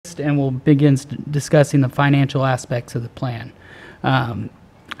midst, and we'll begin discussing the financial aspects of the plan.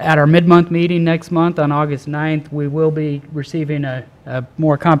 At our mid-month meeting next month on August 9th, we will be receiving a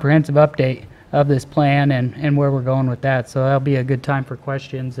more comprehensive update of this plan and where we're going with that. So that'll be a good time for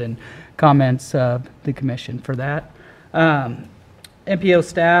questions and comments of the commission for that. MPO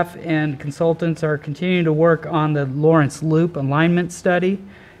staff and consultants are continuing to work on the Lawrence Loop alignment study.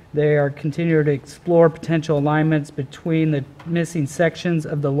 They are continuing to explore potential alignments between the missing sections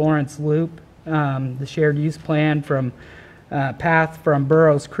of the Lawrence Loop, the shared use plan from path from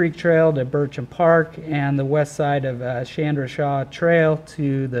Burroughs Creek Trail to Bircham Park, and the west side of Chandra Shaw Trail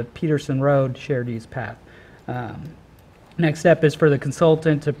to the Peterson Road shared use path. Next step is for the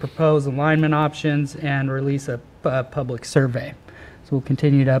consultant to propose alignment options and release a public survey. So we'll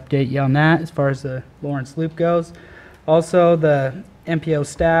continue to update you on that as far as the Lawrence Loop goes. Also, the MPO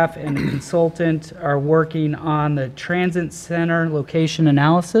staff and the consultant are working on the transit center location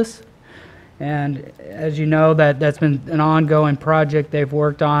analysis. And as you know, that's been an ongoing project they've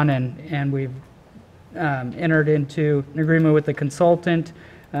worked on, and we've entered into an agreement with the consultant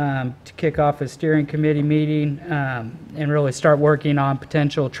to kick off a steering committee meeting and really start working on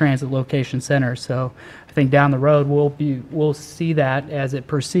potential transit location centers. So I think down the road we'll see that as it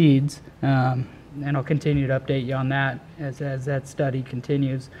proceeds, and I'll continue to update you on that as that study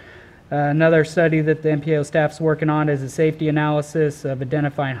continues. Another study that the MPO staff's working on is a safety analysis of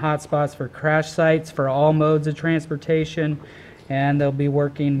identifying hotspots for crash sites for all modes of transportation, and they'll be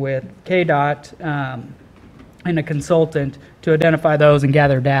working with KDOT and a consultant to identify those and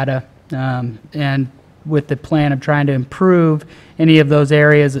gather data, and with the plan of trying to improve any of those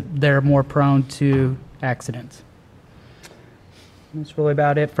areas that are more prone to accidents. That's really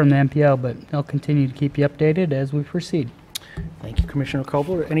about it from the MPO, but I'll continue to keep you updated as we proceed. Thank you, Commissioner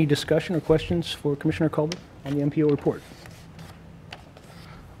Culver. Any discussion or questions for Commissioner Culver on the MPO report?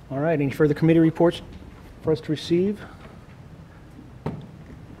 All right, any further committee reports for us to receive?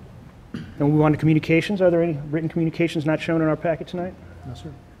 And we move on to communications. Are there any written communications not shown in our packet tonight? No,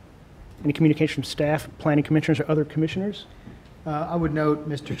 sir. Any communication from staff, planning commissioners, or other commissioners? I would note,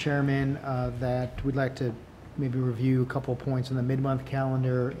 Mr. Chairman, that we'd like to maybe review a couple of points on the mid-month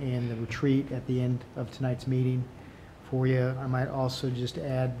calendar and the retreat at the end of tonight's meeting for you. I might also just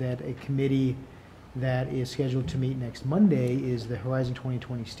add that a committee that is scheduled to meet next Monday is the Horizon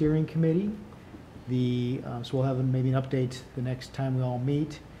 2020 Steering Committee. So we'll have maybe an update the next time we all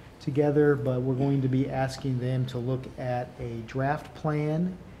meet together, but we're going to be asking them to look at a draft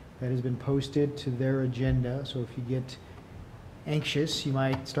plan that has been posted to their agenda. So if you get anxious, you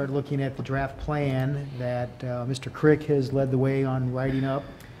might start looking at the draft plan that Mr. Crick has led the way on writing up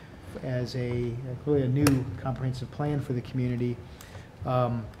as clearly a new comprehensive plan for the community.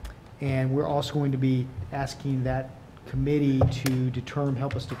 And we're also going to be asking that committee to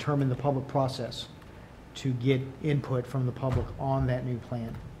help us determine the public process to get input from the public on that new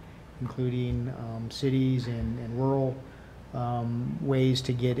plan, including cities and rural ways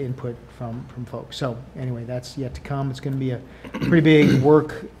to get input from folks. So anyway, that's yet to come. It's going to be a pretty big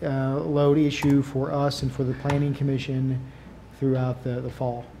load issue for us and for the Planning Commission throughout the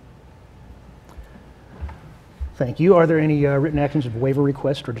fall. Thank you. Are there any written actions of waiver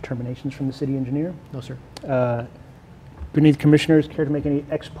requests or determinations from the city engineer? No, sir. Beneath commissioners, care to make any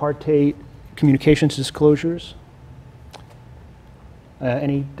ex parte communications disclosures?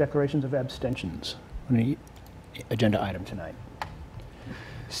 Any declarations of abstentions on any agenda item tonight?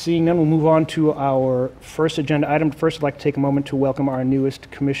 Seeing none, we'll move on to our first agenda item. First, I'd like to take a moment to welcome our newest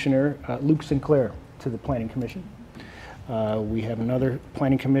commissioner, Luke Sinclair, to the Planning Commission. We have another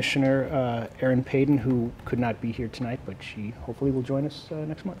Planning Commissioner, Erin Payden, who could not be here tonight, but she hopefully will join us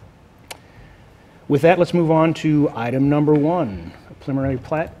next month. With that, let's move on to item number 1, a preliminary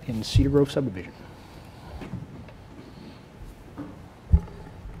plat in Cedar Grove subdivision.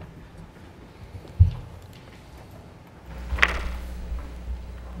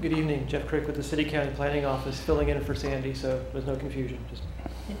 Good evening, Jeff Crick with the City County Planning Office, filling in for Sandy, so there's no confusion, just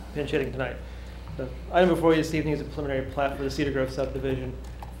pinch hitting tonight. The item before you this evening is a preliminary plat for the Cedar Grove subdivision.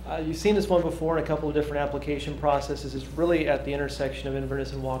 You've seen this one before in a couple of different application processes. It's really at the intersection of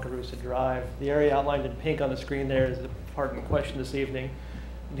Inverness and Wakarusa Drive. The area outlined in pink on the screen there is the part in question this evening.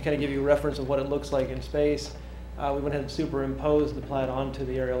 And to kind of give you a reference of what it looks like in space, we went ahead and superimposed the plat onto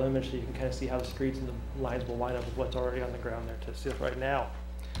the aerial image so you can kind of see how the streets and the lines will line up with what's already on the ground there to see it right now.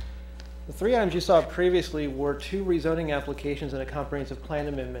 The 3 items you saw previously were 2 rezoning applications and a comprehensive plan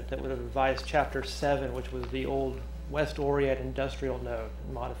amendment that would have revised Chapter 7, which was the old West Oriat industrial node,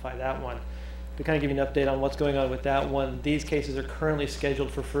 and modify that one. To kind of give you an update on what's going on with that one, these cases are currently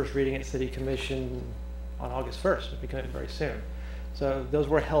scheduled for first reading at City Commission on August 1st. It'll be coming very soon. So those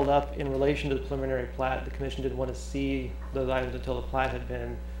were held up in relation to the preliminary plat. The commission didn't want to see those items until the plat had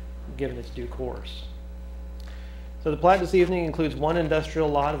been given its due course. So the plat this evening includes one industrial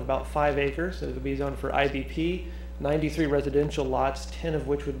lot of about 5 acres. It would be zoned for IBP, 93 residential lots, 10 of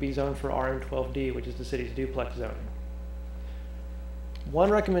which would be zoned for RM12D, which is the city's duplex zoning.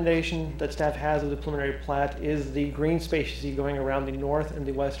 One recommendation that staff has of the preliminary plat is the green space you see going around the north and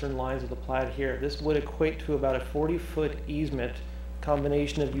the western lines of the plat here. This would equate to about a 40-foot easement,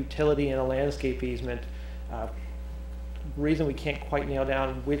 combination of utility and a landscape easement. Reason we can't quite nail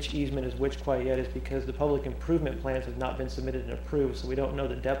down which easement is which quite yet is because the public improvement plans have not been submitted and approved, so we don't know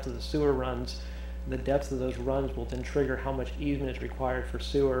the depth of the sewer runs. The depth of those runs will then trigger how much easement is required for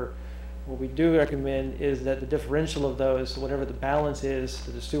sewer. What we do recommend is that the differential of those, whatever the balance is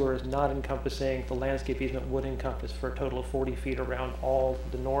that the sewer is not encompassing, the landscape easement would encompass for a total of 40 feet around all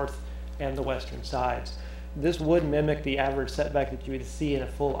the north and the western sides. This would mimic the average setback that you would see in a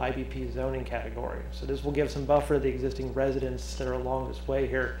full IBP zoning category. So this will give some buffer to the existing residents that are along this way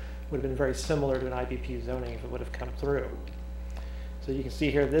here. Would have been very similar to an IBP zoning if it would have come through. So you can see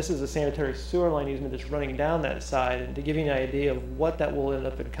here, this is a sanitary sewer line easement that's running down that side. And to give you an idea of what that will end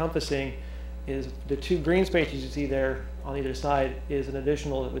up encompassing is the 2 green spaces you see there on either side is an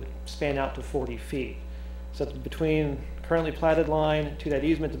additional that would span out to 40 feet. So it's between currently platted line to that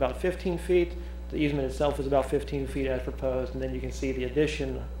easement is about 15 feet. The easement itself is about 15 feet as proposed, and then you can see the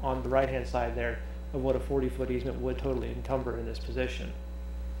addition on the right-hand side there of what a 40-foot easement would totally encumber in this position.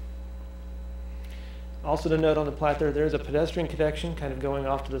 Also to note on the plat there's a pedestrian connection kind of going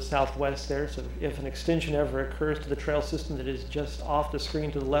off to the southwest there, so if an extension ever occurs to the trail system that is just off the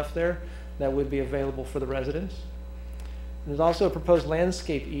screen to the left there, that would be available for the residents. There's also a proposed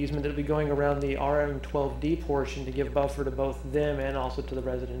landscape easement that will be going around the RM12D portion to give buffer to both them and also to the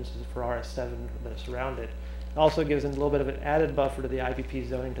residences for RS7 that surround it. It also gives them a little bit of an added buffer to the IBP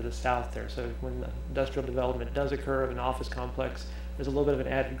zoning to the south there. So when the industrial development does occur of an office complex, there's a little bit of an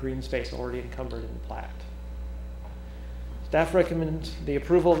added green space already encumbered in the plat. Staff recommends the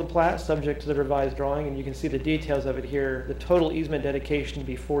approval of the plat subject to the revised drawing, and you can see the details of it here. The total easement dedication to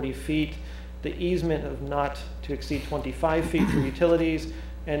be 40 feet. The easement of not to exceed 25 feet for utilities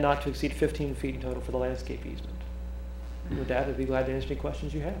and not to exceed 15 feet in total for the landscape easement. With that, I'd be glad to answer any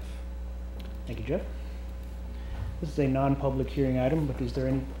questions you have. Thank you, Jeff. This is a non-public hearing item, but is there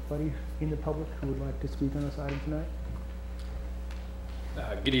anybody in the public who would like to speak on this item tonight?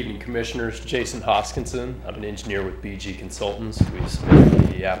 Good evening, Commissioners. Jason Hoskinson. I'm an engineer with BG Consultants. We submitted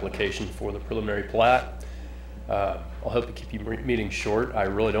the application for the preliminary plat. I'll hope to keep your meeting short. I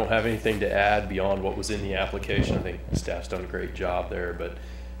really don't have anything to add beyond what was in the application. I think staff's done a great job there, but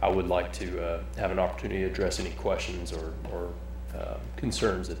I would like to have an opportunity to address any questions or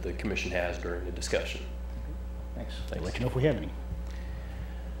concerns that the Commission has during the discussion. Thanks. I'll let you know if we have any.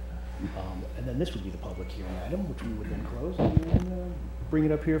 And then this would be the public hearing item, which we would then close and then bring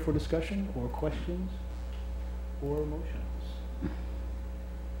it up here for discussion or questions or motions.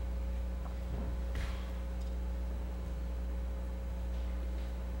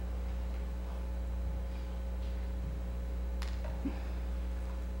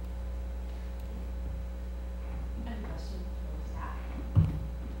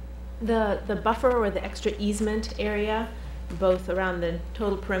 The buffer or the extra easement area, both around the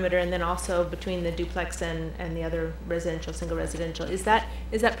total perimeter and then also between the duplex and the other residential, single residential, is that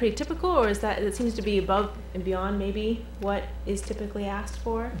pretty typical, or is that, it seems to be above and beyond maybe what is typically asked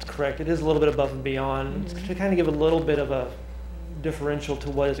for? That's correct. It is a little bit above and beyond to kind of give a little bit of a differential to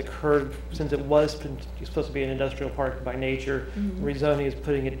what has occurred since it was supposed to be an industrial park by nature. Rezoning is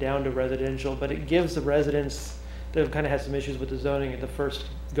putting it down to residential, but it gives the residents that have kind of had some issues with the zoning at the first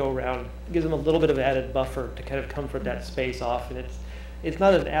go around, it gives them a little bit of added buffer to kind of comfort that space off. And it's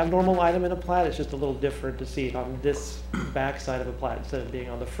not an abnormal item in a plat, it's just a little different to see it on this back side of a plat instead of being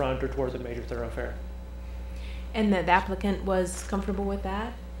on the front or towards a major thoroughfare. And the applicant was comfortable with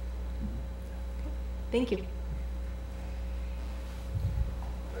that? Thank you.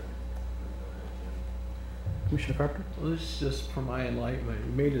 Commissioner Carpenter? Well, this is just for my enlightenment.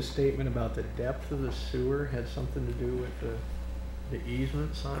 You made a statement about the depth of the sewer had something to do with the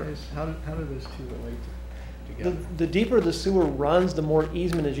easement size. How do those two relate together? The deeper the sewer runs, the more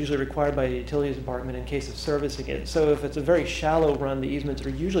easement is usually required by the utilities department in case of servicing it. So if it's a very shallow run, the easements are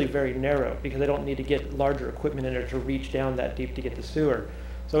usually very narrow because they don't need to get larger equipment in there to reach down that deep to get the sewer.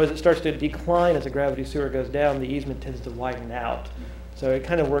 So as it starts to decline, as the gravity sewer goes down, the easement tends to widen out. So it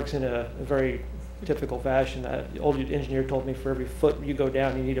kind of works in a very typical fashion. The old engineer told me for every foot you go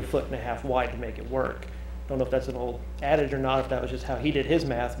down, you need 1.5 feet wide to make it work. Don't know if that's an old adage or not, if that was just how he did his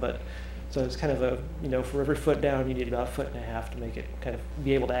math, but So it's kind of a, you know, for every foot down, you need about a foot and a half to make it kind of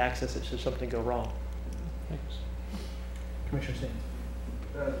be able to access it should something go wrong. Thanks. Commissioner Sands.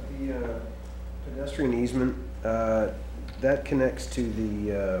 The pedestrian easement, that connects to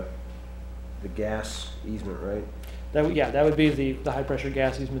the gas easement, right? That would be the high pressure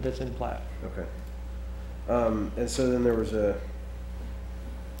gas easement that's in plat. Okay. And so then there was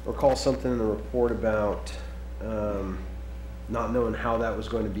recall something in the report about not knowing how that was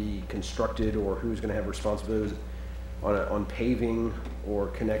going to be constructed or who was going to have responsibilities on paving or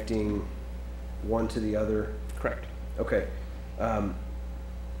connecting one to the other. Correct. Okay.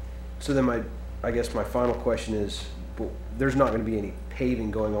 So then I guess my final question is, there's not going to be any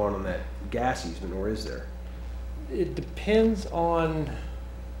paving going on that gas easement, or is there? It depends on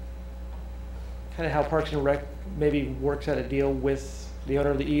kind of how Parks and Rec maybe works out a deal with the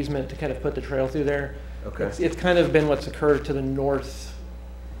owner of the easement to kind of put the trail through there. Okay. It's kind of been what's occurred to the northwest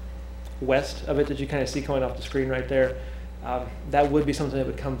of it that you kind of see coming off the screen right there. That would be something that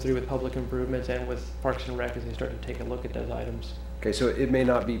would come through with public improvements and with Parks and Rec as they start to take a look at those items. Okay, so it may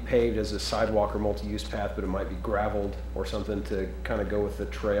not be paved as a sidewalk or multi-use path, but it might be gravelled or something to kind of go with the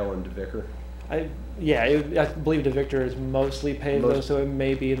trail into Vicar? I believe DeVictor is mostly paved though, so it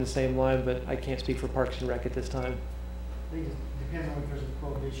may be in the same line, but I can't speak for Parks and Rec at this time. I think it depends on if there's a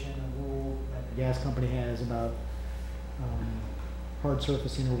prohibition, a rule that the gas company has about hard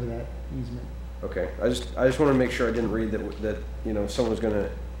surfacing over that easement. Okay, I just wanted to make sure I didn't read that you know, someone was going to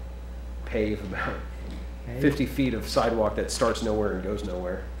pave about 50 feet of sidewalk that starts nowhere and goes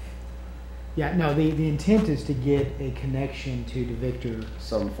nowhere. Yeah, no, the intent is to get a connection to DeVictor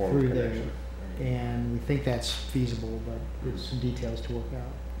Some form of through there. connection. And we think that's feasible, but there's some details to work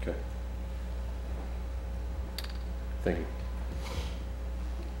out. Okay. Thank you.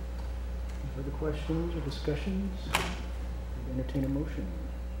 Further questions or discussions? Entertain a motion.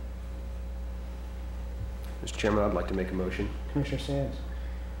 Mr. Chairman, I'd like to make a motion. Commissioner Sands.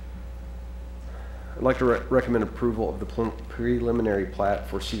 I'd like to recommend approval of the preliminary plat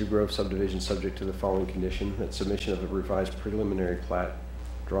for Cedar Grove subdivision subject to the following condition: that submission of the revised preliminary plat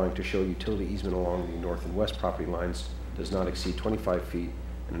drawing to show utility easement along the north and west property lines does not exceed 25 feet,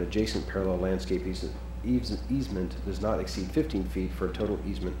 and an adjacent parallel landscape easement does not exceed 15 feet for a total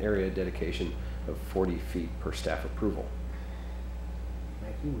easement area dedication of 40 feet per staff approval.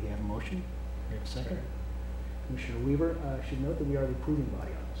 Thank you. We have a motion. We have a second. Commissioner Weaver, I should note that we are the approving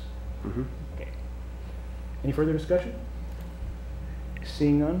body on this. Mm-hmm. Okay. Any further discussion?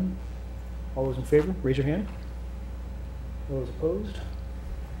 Seeing none, all those in favor, raise your hand. Those opposed?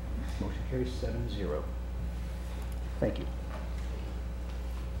 Motion carries 7-0. Thank you.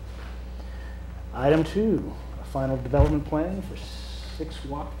 Item 2, a final development plan for 6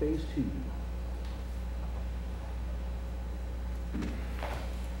 Walk Phase 2.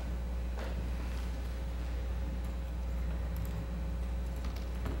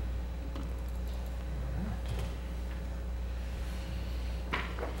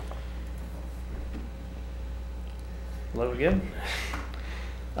 Hello again.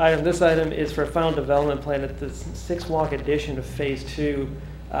 This item is for a final development plan at the 6 Walk addition of Phase 2.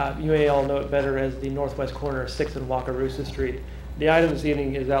 You may all know it better as the northwest corner of 6th and Wakarusa Street. The item this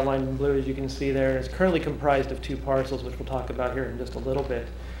evening is outlined in blue, as you can see there, and it's currently comprised of 2 parcels, which we'll talk about here in just a little bit.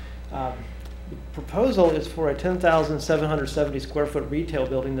 The proposal is for a 10,770 square foot retail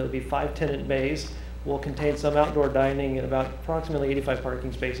building that will be 5 tenant bays, will contain some outdoor dining and about approximately 85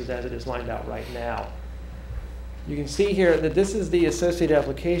 parking spaces as it is lined out right now. You can see here that this is the associated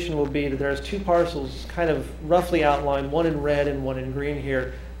application will be that there's 2 parcels kind of roughly outlined, one in red and one in green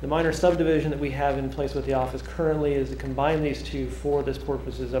here. The minor subdivision that we have in place with the office currently is to combine these 2 for this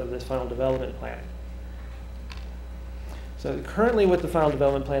purposes of this final development plan. So currently with the final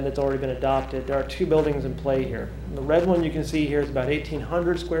development plan that's already been adopted, there are 2 buildings in play here. The red one you can see here is about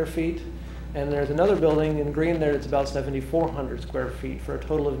 1,800 square feet, and there's another building in green there that's about 7,400 square feet for a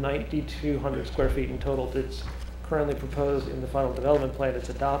total of 9,200 square feet in total that's currently proposed in the final development plan that's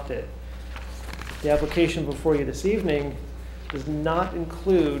adopted. The application before you this evening does not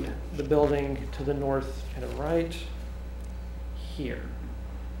include the building to the north, kind of right here.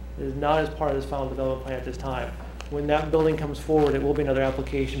 It is not as part of this final development plan at this time. When that building comes forward, it will be another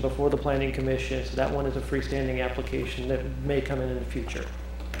application before the Planning Commission, so that one is a freestanding application that may come in the future.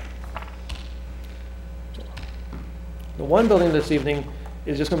 The one building this evening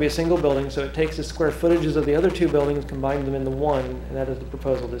is just going to be a single building, so it takes the square footages of the other 2 buildings, combines them into one, and that is the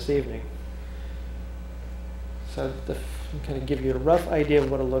proposal this evening. So to kind of give you a rough idea of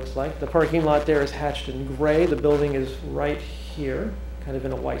what it looks like, the parking lot there is hatched in gray. The building is right here, kind of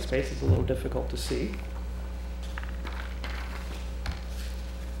in a white space. It's a little difficult to see.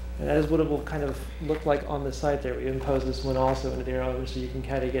 And that is what it will kind of look like on the site there. We impose this one also into the area so you can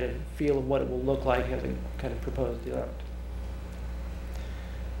kind of get a feel of what it will look like as a kind of proposed layout.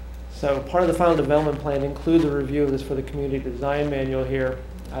 So part of the final development plan includes a review of this for the community design manual here.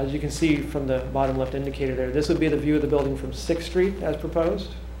 As you can see from the bottom left indicator there, this would be the view of the building from 6th Street as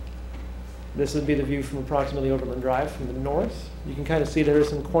proposed. This would be the view from approximately Overland Drive from the north. You can kind of see there is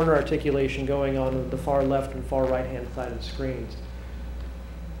some corner articulation going on the far left and far right-hand side of the screens.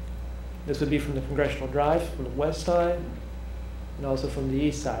 This would be from the Congressional Drive from the west side and also from the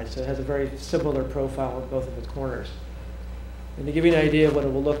east side. So it has a very similar profile on both of its corners. And to give you an idea of what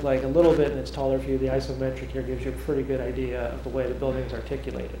it will look like a little bit in its taller view, the isometric here gives you a pretty good idea of the way the building is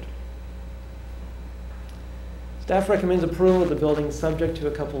articulated. Staff recommends approval of the building subject to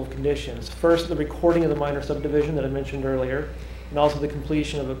a couple of conditions. First, the recording of the minor subdivision that I mentioned earlier, and also the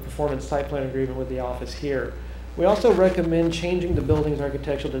completion of a performance site plan agreement with the office here. We also recommend changing the building's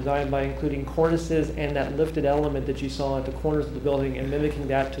architectural design by including cornices and that lifted element that you saw at the corners of the building and mimicking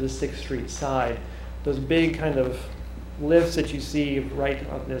that to the 6th Street side. Those big kind of lifts that you see right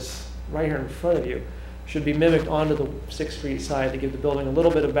on this, right here in front of you, should be mimicked onto the 6th Street side to give the building a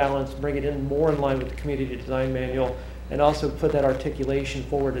little bit of balance, bring it in more in line with the community design manual, and also put that articulation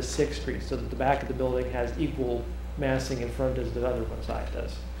forward to 6th Street so that the back of the building has equal massing in front as the other one side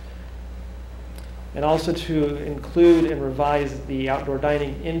does. And also to include and revise the outdoor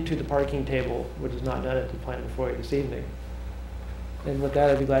dining into the parking table, which is not done at the plan before you this evening. And with that,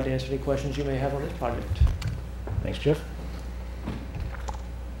 I'd be glad to answer any questions you may have on this project. Thanks, Jeff.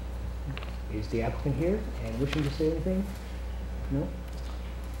 Is the applicant here and wishing to say anything? No?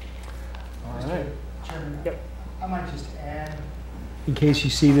 All right. Chairman, Yep. I might just add, in case you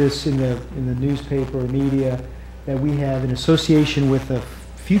see this in the newspaper or media, that we have, in association with a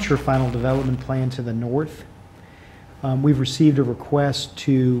future final development plan to the north, we've received a request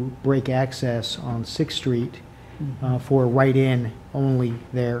to break access on 6th Street for a right-in only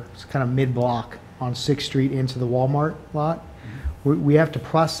there. It's kind of mid-block on 6th Street into the Walmart lot. We have to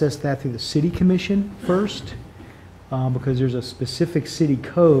process that through the city commission first because there's a specific city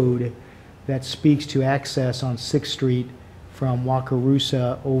code that speaks to access on 6th Street from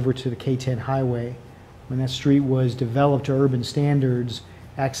Wakarusa over to the K-10 highway. When that street was developed to urban standards,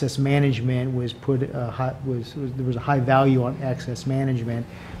 access management was there was a high value on access management.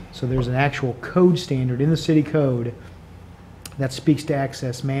 So there's an actual code standard in the city code that speaks to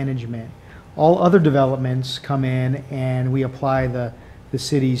access management. All other developments come in and we apply the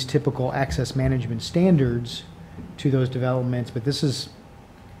city's typical access management standards to those developments, but this is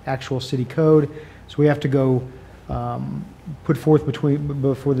actual city code, so we have to go put forth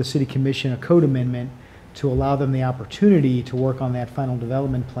before the city commission a code amendment to allow them the opportunity to work on that final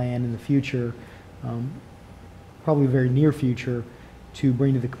development plan in the future, probably very near future, to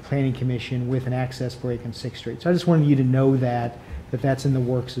bring to the planning commission with an access break on 6th Street. So I just wanted you to know that that's in the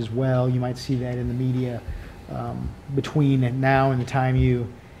works as well. You might see that in the media between now and the time you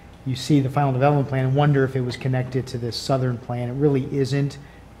see the final development plan and wonder if it was connected to this southern plan. It really isn't.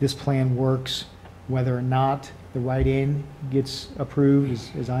 This plan works whether or not the right-in gets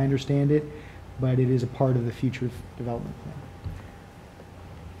approved, as I understand it, but it is a part of the future development plan.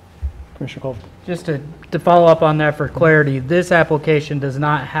 Commissioner Colvin. Just to follow up on that for clarity, this application does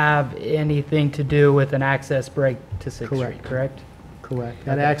not have anything to do with an access break to 6th Street, correct? Correct.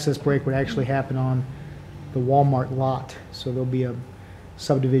 That access break would actually happen on the Walmart lot, so there'll be a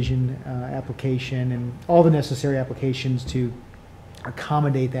subdivision application and all the necessary applications to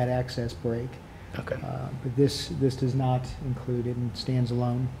accommodate that access break. Okay. But this does not include it and stands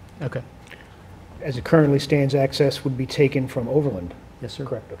alone. Okay. As it currently stands, access would be taken from Overland. Yes, sir.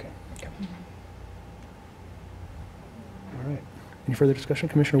 Correct, okay. All right. Any further discussion?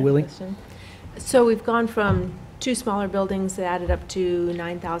 Commissioner Willie? Question. So we've gone from 2 smaller buildings that added up to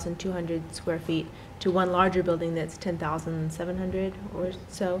 9,200 square feet to one larger building that's 10,700 or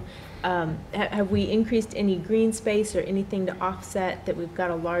so. Have we increased any green space or anything to offset that we've got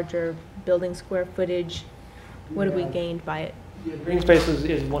a larger building square footage? What have we gained by it? Yeah, green space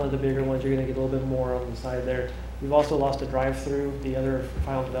is one of the bigger ones. You're going to get a little bit more on the side there. We've also lost a drive-through. The other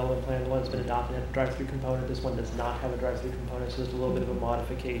final development plan one's been adopted had a drive-through component. This one does not have a drive-through component, so there's a little bit of a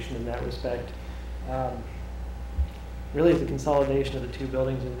modification in that respect. Really, it's a consolidation of the 2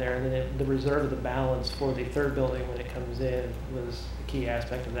 buildings in there, and then the reserve of the balance for the 3rd building when it comes in was the key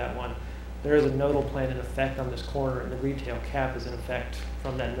aspect of that one. There is a nodal plan in effect on this corner, and the retail cap is in effect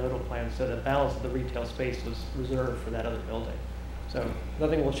from that nodal plan, so the balance of the retail space was reserved for that other building. So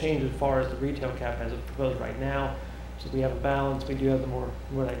nothing will change as far as the retail cap as it's proposed right now. So we have a balance, we do have the more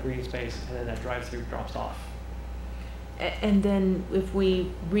of that green space, and then that drive-through drops off. And then if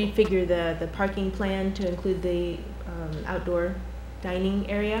we refigure the parking plan to include the outdoor dining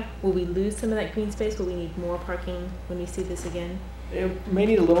area, will we lose some of that green space? Will we need more parking when we see this again? It may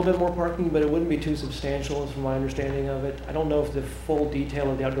need a little bit more parking, but it wouldn't be too substantial, is from my understanding of it. I don't know if the full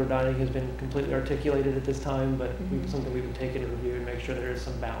detail of the outdoor dining has been completely articulated at this time, but something we would take into review and make sure there is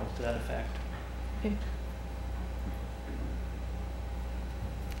some balance to that effect. Okay.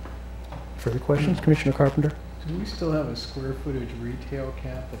 Further questions? Commissioner Carpenter? Do we still have a square footage retail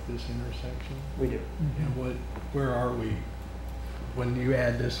cap at this intersection? We do. And where are we? When you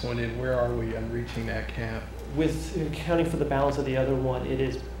add this one in, where are we on reaching that cap? With accounting for the balance of the other one, it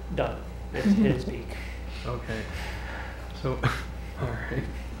is done. It's hit its peak. Okay. So, all right.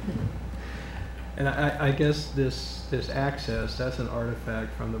 And I guess this access, that's an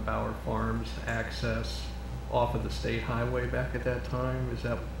artifact from the Bauer Farms access off of the state highway back at that time? Is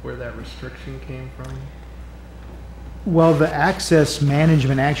that where that restriction came from? Well, the access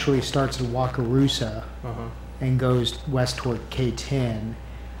management actually starts at Wakarusa Uh-huh. and goes west toward K10.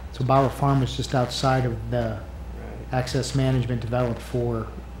 So Bauer Farm is just outside of the Right. access management developed for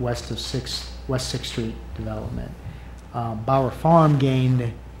West 6th Street development. Bauer Farm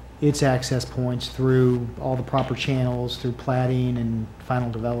gained its access points through all the proper channels, through plating and final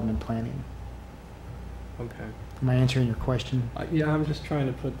development planning. Okay. Am I answering your question? Yeah, I'm just trying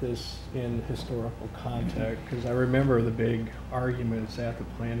to put this in historical context, because I remember the big arguments at the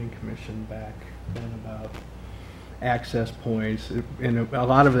Planning Commission back then about access points, and a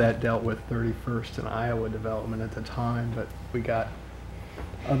lot of that dealt with 31st and Iowa development at the time, but we got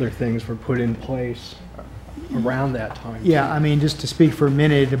other things were put in place around that time. Yeah, I mean, just to speak for a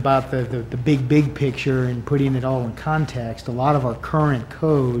minute about the big picture and putting it all in context, a lot of our current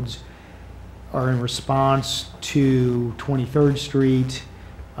codes are in response to 23rd Street,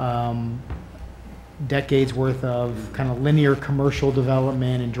 decades worth of kind of linear commercial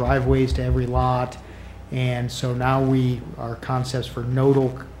development and driveways to every lot. And so now our concepts for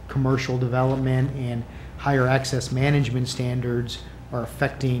nodal commercial development and higher access management standards are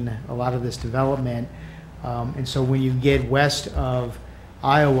affecting a lot of this development. And so when you get west of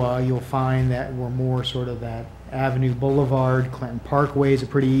Iowa, you'll find that we're more sort of that Avenue Boulevard. Clinton Parkway is a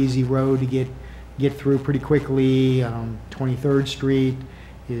pretty easy road to get through pretty quickly. 23rd Street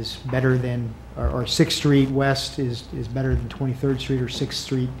is better than, or 6th Street West is better than 23rd Street or 6th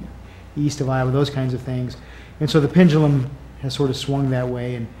Street east of Iowa, those kinds of things. And so the pendulum has sort of swung that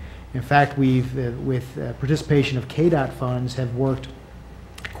way. And in fact, we've, with participation of KDOT funds, have worked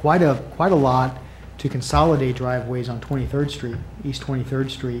quite a lot to consolidate driveways on 23rd Street, East 23rd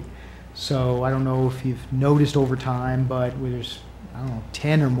Street. So I don't know if you've noticed over time, but there's, I don't know,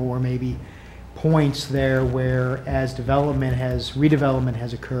 10 or more maybe points there where as redevelopment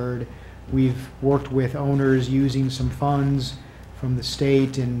has occurred, we've worked with owners using some funds from the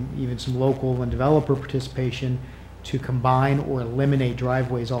state and even some local and developer participation to combine or eliminate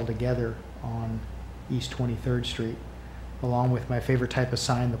driveways altogether on East 23rd Street, along with my favorite type of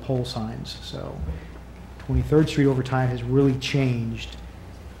sign, the pole signs. So 23rd Street over time has really changed.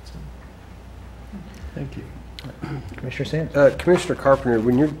 Thank you. Commissioner Sands? Commissioner Carpenter,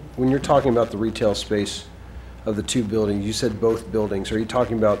 when you're talking about the retail space of the two buildings, you said both buildings. Are you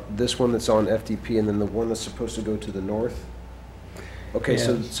talking about this one that's on FDP and then the one that's supposed to go to the north? Okay,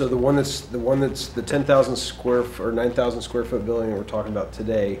 Yeah. so the one that's the 10,000 square or 9,000 square foot building that we're talking about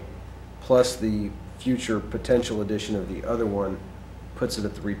today, plus the future potential addition of the other one, puts it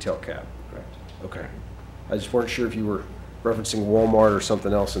at the retail cap. Correct. Okay. I just weren't sure if you were referencing Walmart or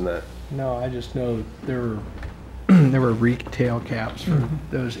something else in that. No, I just know there were retail caps for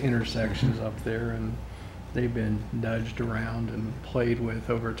those intersections up there, and they've been nudged around and played with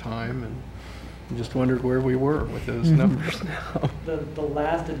over time, and just wondered where we were with those numbers now. The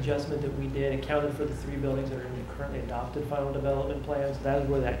last adjustment that we did accounted for the 3 buildings that are in the currently adopted final development plans. That is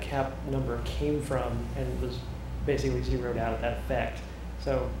where that cap number came from and was basically zeroed out at that effect.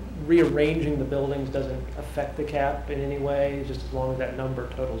 So rearranging the buildings doesn't affect the cap in any way, just as long as that number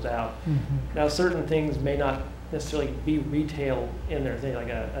totals out. Now, certain things may not necessarily be retail in their thing, like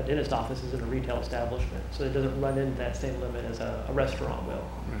a dentist office is in a retail establishment, so it doesn't run into that same limit as a restaurant will.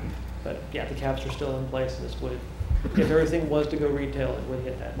 But yeah, the caps are still in place, and this would, if everything was to go retail, it would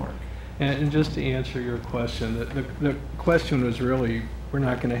hit that mark. And just to answer your question, the question was really, we're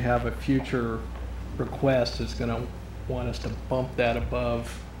not going to have a future request that's going to want us to bump that above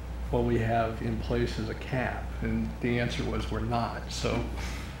what we have in place as a cap, and the answer was we're not. So,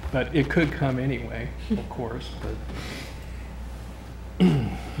 but it could come anyway, of course. But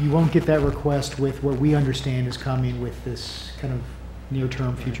You won't get that request with what we understand is coming with this kind of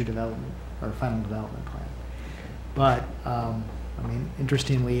near-term future development or final development plan. But, I mean,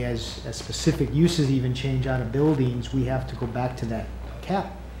 interestingly, as specific uses even change out of buildings, we have to go back to that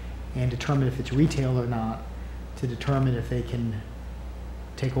cap and determine if it's retail or not, to determine if they can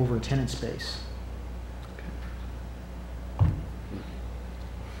take over a tenant space.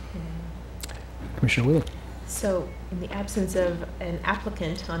 Commissioner Wheeler. So in the absence of an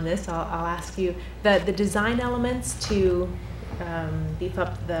applicant on this, I'll ask you, the design elements to beef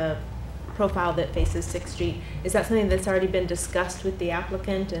up the profile that faces 6th Street, is that something that's already been discussed with the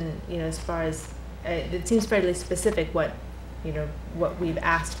applicant? And, you know, as far as, it seems fairly specific what, you know, what we've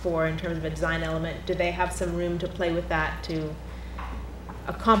asked for in terms of a design element. Do they have some room to play with that to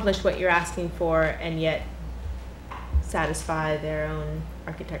accomplish what you're asking for and yet satisfy their own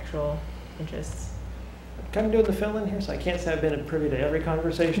architectural interests? Kind of doing the fill-in here, so I can't say I've been privy to every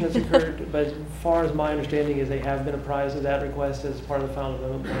conversation that's occurred, but as far as my understanding is they have been apprised of that request as part of the final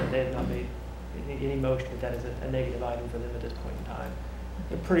development plan. They have not made any motion that is a negative item for them at this point in time.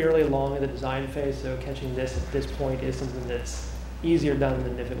 They're pretty early along in the design phase, so catching this at this point is something that's easier done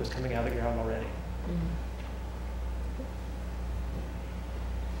than if it was coming out of the ground already.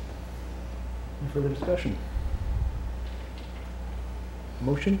 Any further discussion?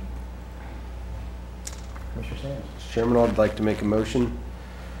 Motion? Commissioner Sands. Chairman, I'd like to make a motion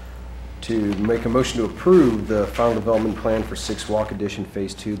to approve the final development plan for 6 Walk Addition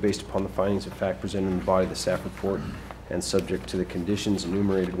Phase 2 based upon the findings of fact presented in the body of the staff report and subject to the conditions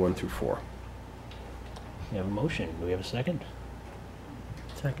enumerated 1 through 4. We have a motion. Do we have a second?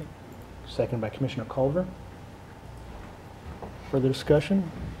 Second. Second by Commissioner Culver. Further discussion?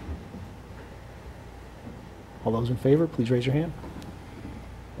 All those in favor, please raise your hand.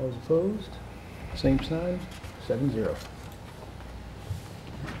 Those opposed? Same sign, 7-0.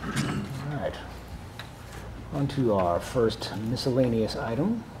 All right. On to our first miscellaneous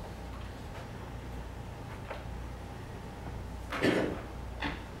item.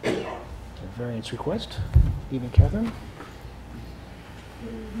 A variance request. Evening, Catherine.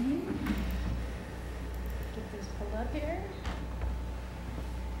 Get this pulled up here.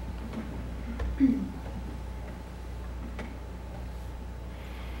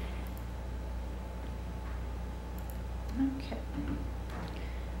 Okay.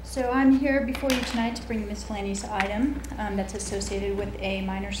 So I'm here before you tonight to bring a miscellaneous item that's associated with a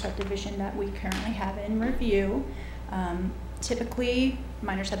minor subdivision that we currently have in review. Typically,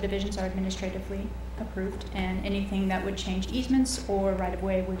 minor subdivisions are administratively approved, and anything that would change easements or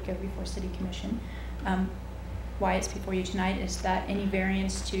right-of-way would go before City Commission. Why it's before you tonight is that any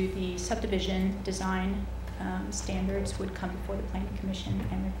variance to the subdivision design standards would come before the Planning Commission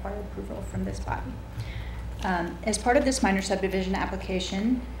and require approval from this body. As part of this minor subdivision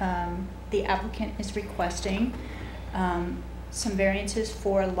application, the applicant is requesting some variances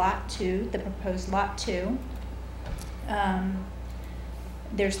for Lot 2, the proposed Lot 2.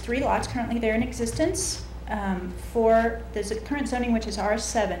 There's 3 lots currently there in existence. For the current zoning, which is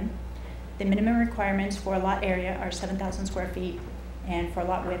R7, the minimum requirements for lot area are 7,000 square feet, and for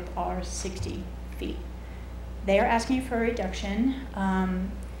lot width are 60 feet. They are asking for a reduction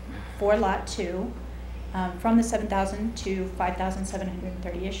for Lot 2 from the 7,000 to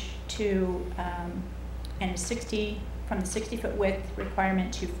 5,730-ish to and from the 60-foot width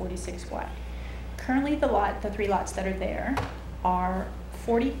requirement to 46 wide. Currently, the 3 lots that are there are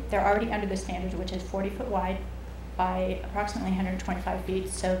 40. They're already under the standards, which is 40-foot wide by approximately 125 feet.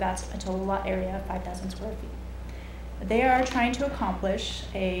 So that's a total lot area of 5,000 square feet. They are trying to accomplish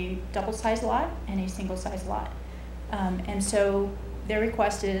a double-sized lot and a single-sized lot, and so their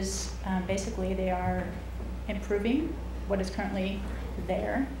request is basically they are improving what is currently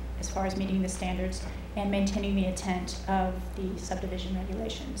there as far as meeting the standards and maintaining the intent of the subdivision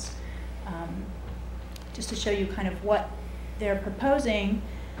regulations. Just to show you kind of what they're proposing,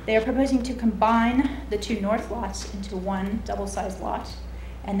 they are proposing to combine the 2 north lots into one double-sized lot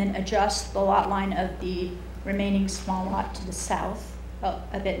and then adjust the lot line of the remaining small lot to the south,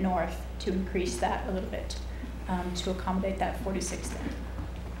 a bit north, to increase that a little bit to accommodate that 46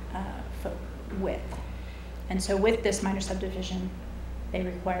 foot width. And so with this minor subdivision, they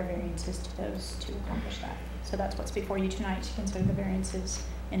require variances to those to accomplish that. So that's what's before you tonight, to consider the variances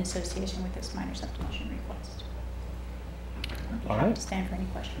in association with this minor subdivision request. I'd be happy to stand for any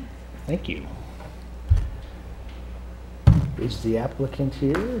questions. Thank you. Is the applicant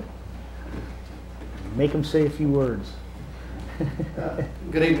here? Make him say a few words.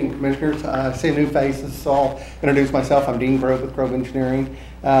 Good evening, Commissioners. I see new faces, so I'll introduce myself. I'm Dean Grove with Grove Engineering.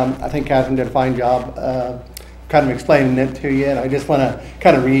 I think Catherine did a fine job kind of explaining it to you, and I just want to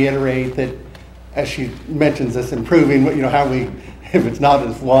kind of reiterate that as she mentions this improving, you know, how we, if it's not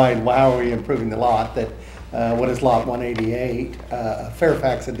as wide, how are we improving the lot, that what is Lot 188,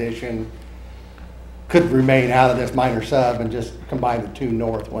 Fairfax Edition, could remain out of this minor sub and just combine the two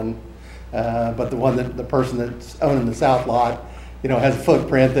north one. But the person that's owning the south lot, has a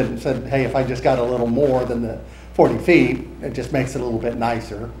footprint that said, hey, if I just got a little more than the 40 feet, it just makes it a little bit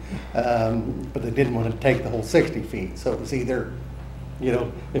nicer. But they didn't want to take the whole 60 feet. So it was either,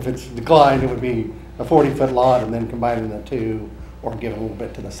 if it's declined, it would be a 40-foot lot and then combining the two, or give a little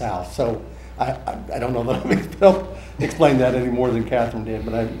bit to the south. So I don't know that I'm able to explain that any more than Catherine did,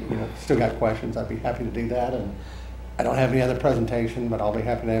 but I still got questions. I'd be happy to do that. And I don't have any other presentation, but I'll be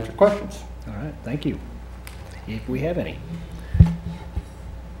happy to answer questions. All right, thank you. If we have any.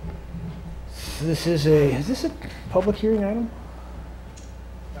 So is this a public hearing item?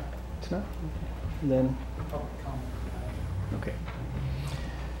 It's not? Then, okay.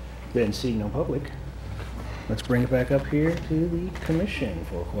 Then seeing no public, let's bring it back up here to the commission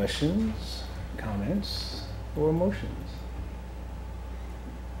for questions, comments, or motions.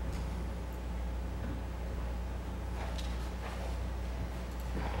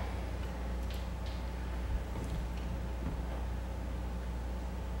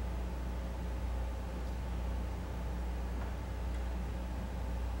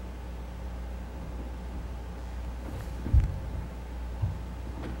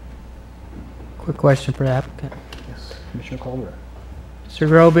 Quick question for the applicant. Yes, Commissioner Calder. Mr.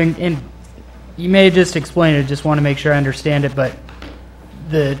 Grobing, and you may have just explained it, just want to make sure I understand it, but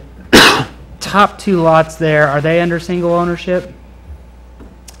the top two lots there, are they under single ownership?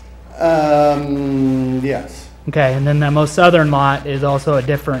 Yes. Okay, and then the most southern lot is also a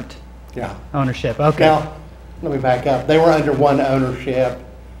different Yeah. ownership. Okay. Now, let me back up. They were under one ownership,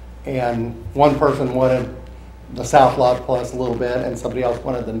 and one person wanted the south lot plus a little bit, and somebody else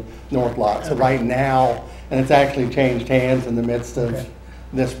wanted the north lot. So right now, and it's actually changed hands in the midst of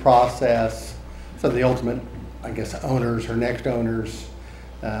this process. So the ultimate, I guess, owners or next owners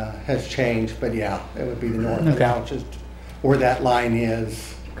has changed. But yeah, it would be the north. Okay. Now it's just where that line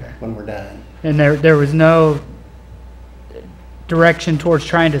is when we're done. And there was no direction towards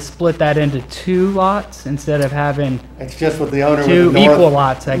trying to split that into two lots instead of having It's just with the owner two with the north, equal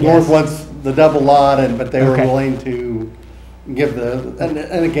lots, I north guess. wants the double lot, but they were Okay. willing to give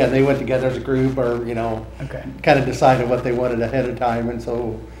and again, they went together as a group, or Okay. kind of decided what they wanted ahead of time, and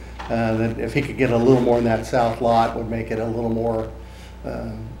so that if he could get a little more in that south lot, would make it a little more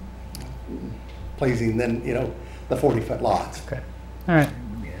pleasing than the 40-foot lots. Okay. All right.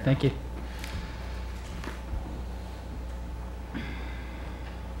 Thank you.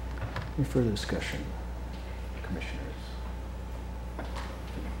 Any further discussion, commissioners?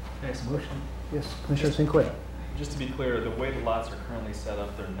 Next motion. Yes, Commissioner Sinclair. Just to be clear, the way the lots are currently set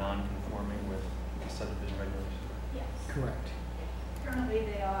up, they're non-conforming with the subdivision regulations? Yes. Correct. Currently,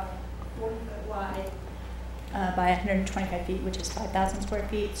 they are 40 foot wide by 125 feet, which is 5,000 square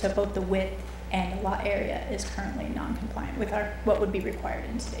feet. So both the width and the lot area is currently non-compliant with what would be required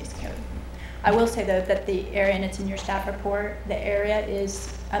in today's code. I will say, though, that the area, and it's in your staff report, the area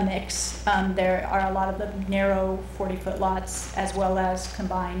is a mix. There are a lot of the narrow 40-foot lots, as well as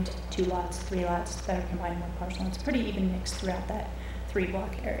combined 2 lots, 3 lots that are combined in one parcel. It's a pretty even mix throughout that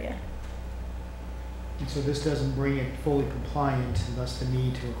 3-block area. And so this doesn't bring it fully compliant, thus the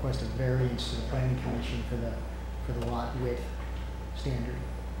need to request a variance to the planning commission for the lot width standard.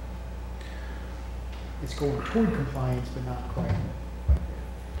 It's going toward compliance, but not quite there.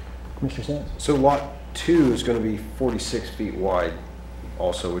 Commissioner Sands. So lot 2 is going to be 46 feet wide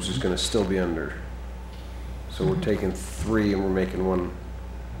also, which is going to still be under. So we're taking 3 and we're making one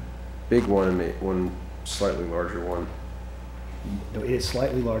big one and one slightly larger one. No, it is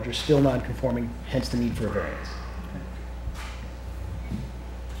slightly larger, still non-conforming, hence the need for a variance.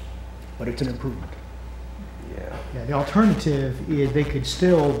 But it's an improvement. Yeah. Yeah, the alternative is they could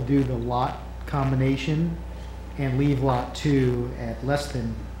still do the lot combination and leave lot 2 at less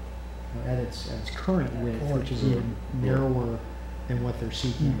than, at its current width, which is even narrower than what they're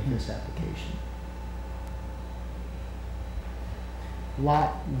seeking with this application.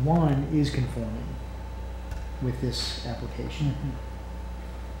 Lot 1 is conforming with this application.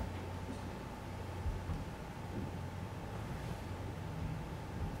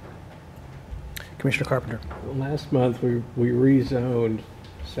 Commissioner Carpenter. Last month, we rezoned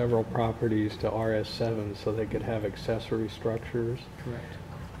several properties to RS7 so they could have accessory structures. Correct.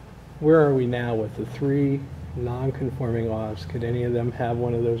 Where are we now with the 3 non-conforming lots? Could any of them have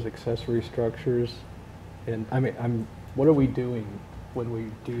one of those accessory structures? And I mean, what are we doing when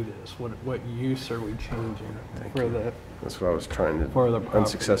we do this? What use are we changing for the? That's what I was trying For the to property.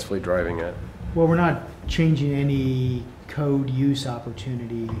 unsuccessfully driving at. Well, we're not changing any code use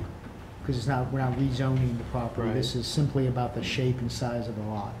opportunity because it's not, we're not rezoning the property. Right. This is simply about the shape and size of the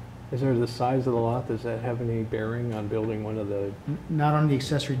lot. Is there the size of the lot, does that have any bearing on building one of the, Not on the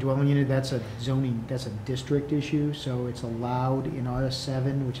accessory dwelling unit, that's a zoning, that's a district issue, so it's allowed in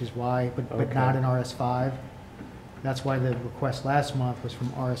RS7, which is why, but Okay. not in RS5. That's why the request last month was from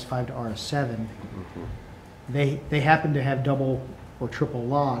RS5 to RS7. They happen to have double or triple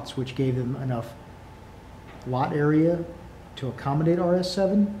lots, which gave them enough lot area to accommodate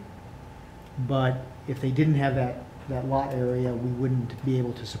RS7. But if they didn't have that lot area, we wouldn't be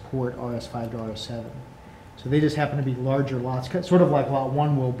able to support RS5 to RS7. So they just happen to be larger lots, sort of like Lot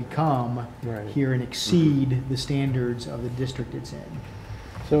 1 will become right? here and exceed the standards of the district it's in.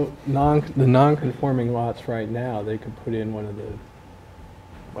 So the non-conforming lots right now, they could put in one of the,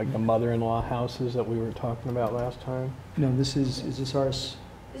 like the mother-in-law houses that we were talking about last time? No, is this RS?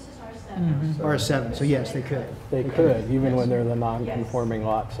 This is R7. RS7, so yes, they could. They could, even when they're the non-conforming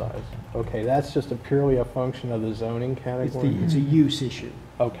lot size. Okay, that's just purely a function of the zoning category? It's a use issue.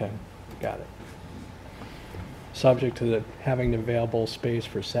 Okay, got it. Subject to having the available space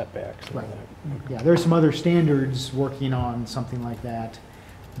for setbacks. and Right. that. Yeah, there are some other standards working on something like that,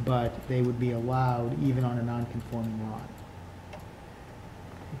 but they would be allowed even on a non-conforming lot.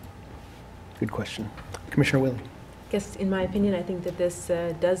 Good question. Commissioner Willie? Guess, in my opinion, I think that this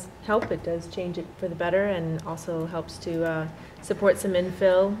does help. It does change it for the better, and also helps to support some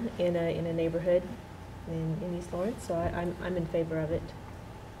infill in a neighborhood in East Lawrence. So I'm in favor of it.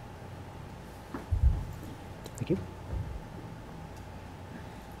 Thank you.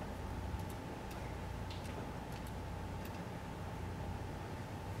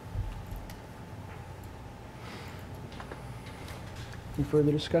 Any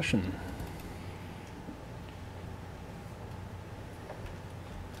further discussion?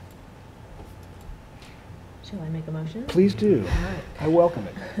 Shall I make a motion? Please do. All right. I welcome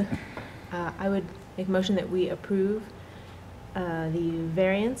it. I would make a motion that we approve the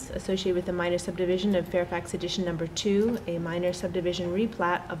variance associated with the minor subdivision of Fairfax Edition Number 2, a minor subdivision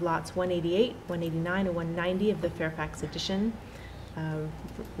replat of lots 188, 189, and 190 of the Fairfax Edition,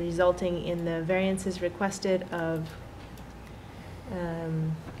 resulting in the variances requested of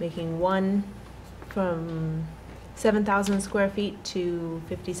making one from 7,000 square feet to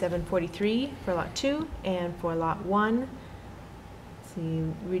 5743 for Lot 2, and for Lot 1, see,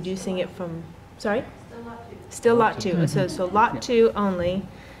 reducing it from, sorry? Still Lot 2. So Lot 2 only.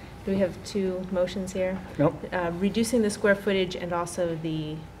 Do we have two motions here? Nope. Reducing the square footage and also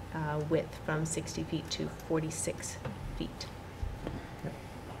the width from 60 feet to 46 feet.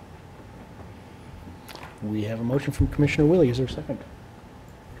 We have a motion from Commissioner Willie. Is there a second?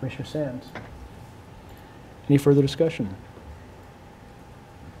 Commissioner Sands? Any further discussion?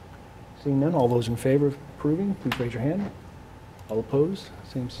 Seeing none, all those in favor of approving, please raise your hand. All opposed,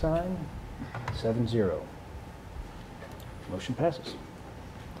 same sign. 7-0. Motion passes.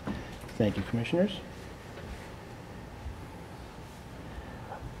 Thank you, Commissioners.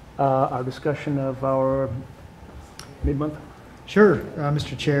 Our discussion of our mid-month. Sure,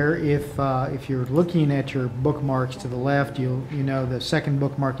 Mr. Chair. If you're looking at your bookmarks to the left, you know the second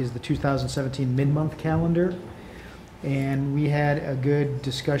bookmark is the 2017 mid-month calendar. And we had a good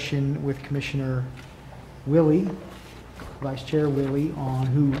discussion with Commissioner Willie, Vice Chair Willie, on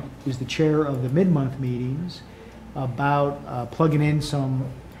who is the chair of the mid-month meetings, about plugging in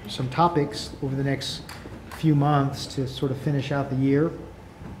some topics over the next few months to sort of finish out the year.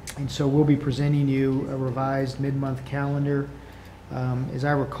 And so we'll be presenting you a revised mid-month calendar. As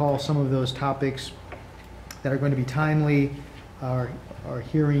I recall, some of those topics that are going to be timely are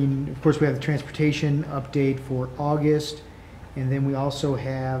hearing, of course, we have the transportation update for August, and then we also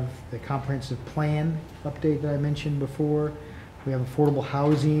have the comprehensive plan update that I mentioned before. We have affordable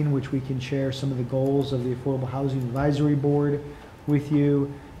housing, which we can share some of the goals of the Affordable Housing Advisory Board with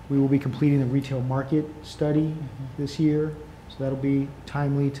you. We will be completing the retail market study this year, so that'll be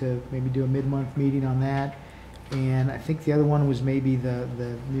timely to maybe do a mid-month meeting on that. And I think the other one was maybe the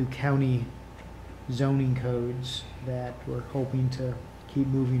new county zoning codes that we're hoping to keep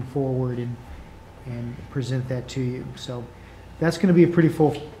moving forward and present that to you. So that's going to be a pretty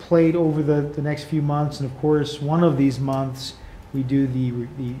full plate over the next few months. And of course, one of these months we do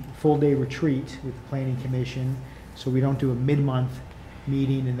the full day retreat with the Planning Commission. So we don't do a mid-month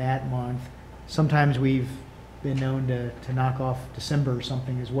meeting in that month. Sometimes we've been known to knock off December or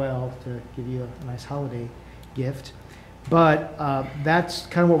something as well to give you a nice holiday gift. But that's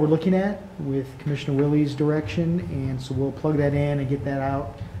kind of what we're looking at with Commissioner Willie's direction, and so we'll plug that in and get that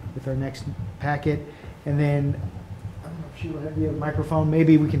out with our next packet. And then, I don't know if she will have you a microphone,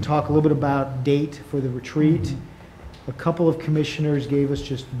 maybe we can talk a little bit about date for the retreat. A couple of commissioners gave us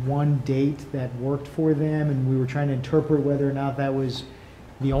just one date that worked for them, and we were trying to interpret whether or not that was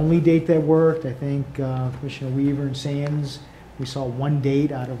the only date that worked. I think Commissioner Weaver and Sands, we saw one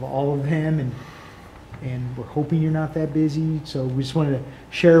date out of all of them, and we're hoping you're not that busy. So we just wanted to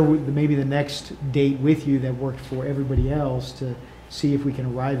share maybe the next date with you that worked for everybody else to see if we can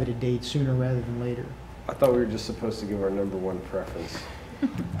arrive at a date sooner rather than later. I thought we were just supposed to give our number one preference.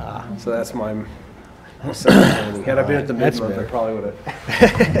 So that's my misunderstanding. Had I been at the That's mid-month, I better. probably would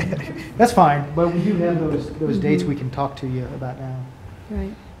have. That's fine, but we do have those dates we can talk to you about now.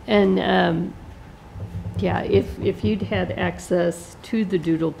 Right. And, yeah, if you'd had access to the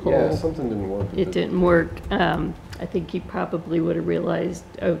doodle poll. Yeah, something didn't work. It didn't work. I think you probably would have realized,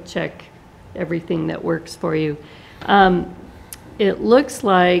 oh, check everything that works for you. It looks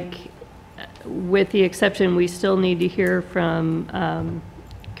like, with the exception, we still need to hear from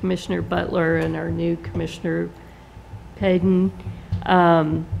Commissioner Butler and our new Commissioner Payton.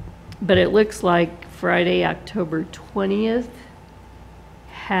 But it looks like Friday, October 20th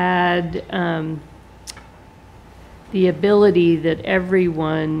had the ability that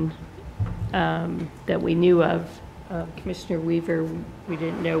everyone that we knew of, Commissioner Weaver, we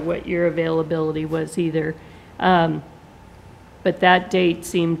didn't know what your availability was either, but that date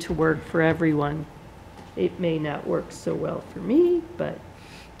seemed to work for everyone. It may not work so well for me, but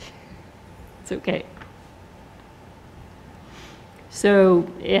it's okay. So,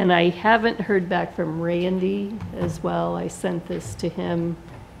 and I haven't heard back from Randy as well. I sent this to him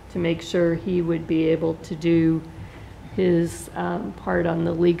to make sure he would be able to do his part on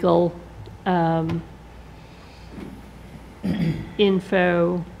the legal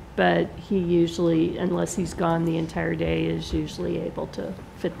info, but he usually, unless he's gone the entire day, is usually able to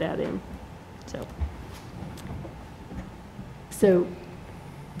fit that in. So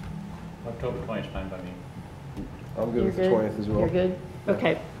October 20th is fine by me. I'm good you're with the good? 20th as well. You're good?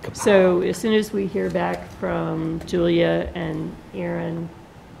 Okay. So as soon as we hear back from Julia and Aaron.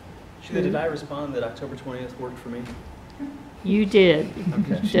 Sheila, did I respond that October 20th worked for me? You did.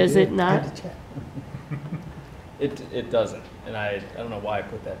 Okay. Does it not? It doesn't, and I don't know why I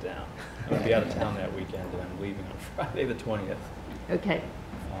put that down. I'm going to be out of town that weekend, and I'm leaving on Friday the 20th. Okay.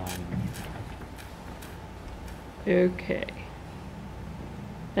 Okay.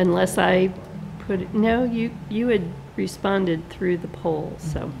 Unless I put it, no, you had responded through the poll,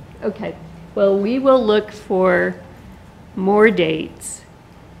 so, okay. Well, we will look for more dates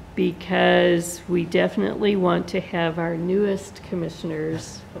because we definitely want to have our newest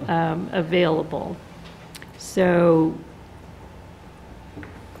commissioners available. So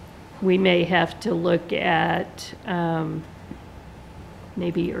we may have to look at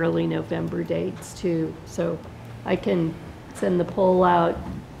maybe early November dates too. So I can send the poll out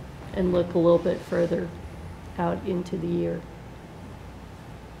and look a little bit further out into the year.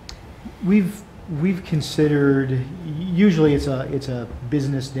 We've considered, usually it's a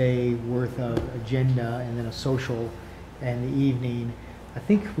business day worth of agenda and then a social in the evening. I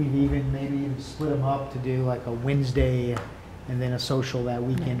think we've even split them up to do like a Wednesday and then a social that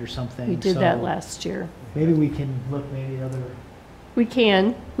weekend or something. We did that So last year. maybe we can look maybe at other. We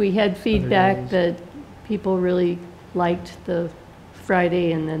can. We had feedback days. that people really liked the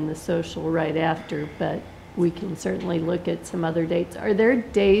Friday and then the social right after, but we can certainly look at some other dates. Are there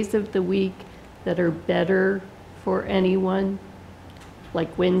days of the week that are better for anyone?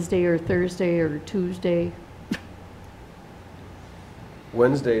 Like Wednesday or Thursday or Tuesday?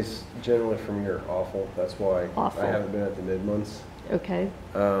 Wednesdays generally for me are awful. That's why Awful. I haven't been at the mid-months. Okay.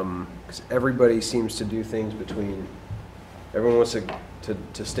 Because everybody seems to do things between, everyone wants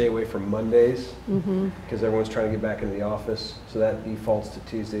to stay away from Mondays Mm-hmm. because everyone's trying to get back into the office. So that defaults to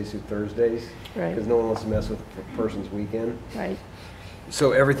Tuesdays through Thursdays Right. because no one wants to mess with a person's weekend. Right.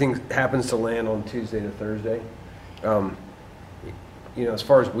 So everything happens to land on Tuesday to Thursday. You know, as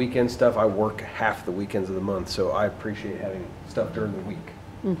far as weekend stuff, I work half the weekends of the month, so I appreciate having stuff during the week.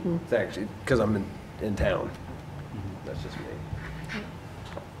 Mm-hmm. It's actually because I'm in town. That's just me.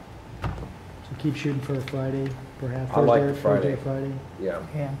 So keep shooting for a Friday, perhaps I like Thursday, the Friday. Friday. Yeah,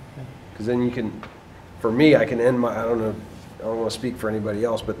 Yeah. because then you can, for me, I can end my, I don't want to speak for anybody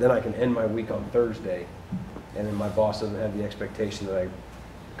else, but then I can end my week on Thursday, and then my boss doesn't have the expectation that I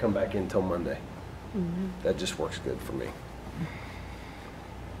come back in till Monday. Mm-hmm. That just works good for me.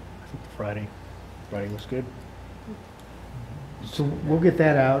 I think Friday looks good. So we'll get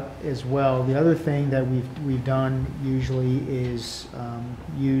that out as well. The other thing that we've done usually is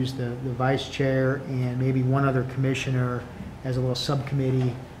use the vice chair and maybe one other commissioner as a little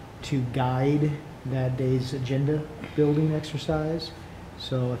subcommittee to guide that day's agenda building exercise.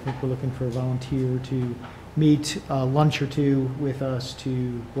 So I think we're looking for a volunteer to meet lunch or two with us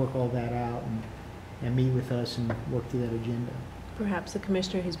to work all that out and meet with us and work through that agenda. Perhaps a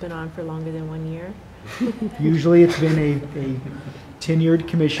commissioner who's been on for longer than 1 year. Usually it's been a tenured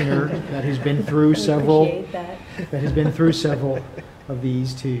commissioner that has been through several, Appreciate that. that has been through several of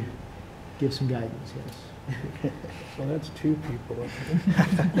these to give some guidance, yes. So that's two people.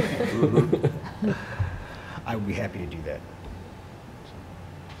 I would be happy to do that.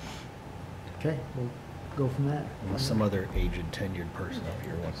 Okay, we'll go from that. Unless some other aged, tenured person up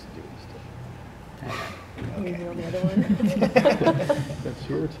here wants to do this stuff. Maybe Okay. on the other one. That's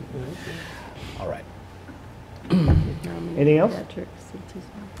yours. All right. Anything else? Patrick, since he's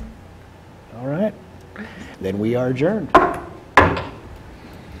not there. All right. Then we are adjourned.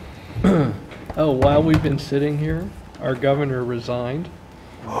 Oh, while we've been sitting here, our governor resigned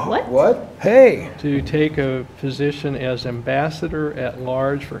What? What? Hey. to take a position as ambassador at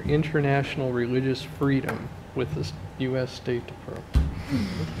large for international religious freedom with the U.S. State Department.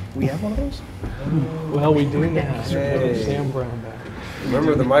 We have one of those? Well, we do now. Hey. Sam Brown back.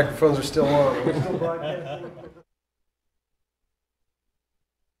 Remember, the microphones are still on.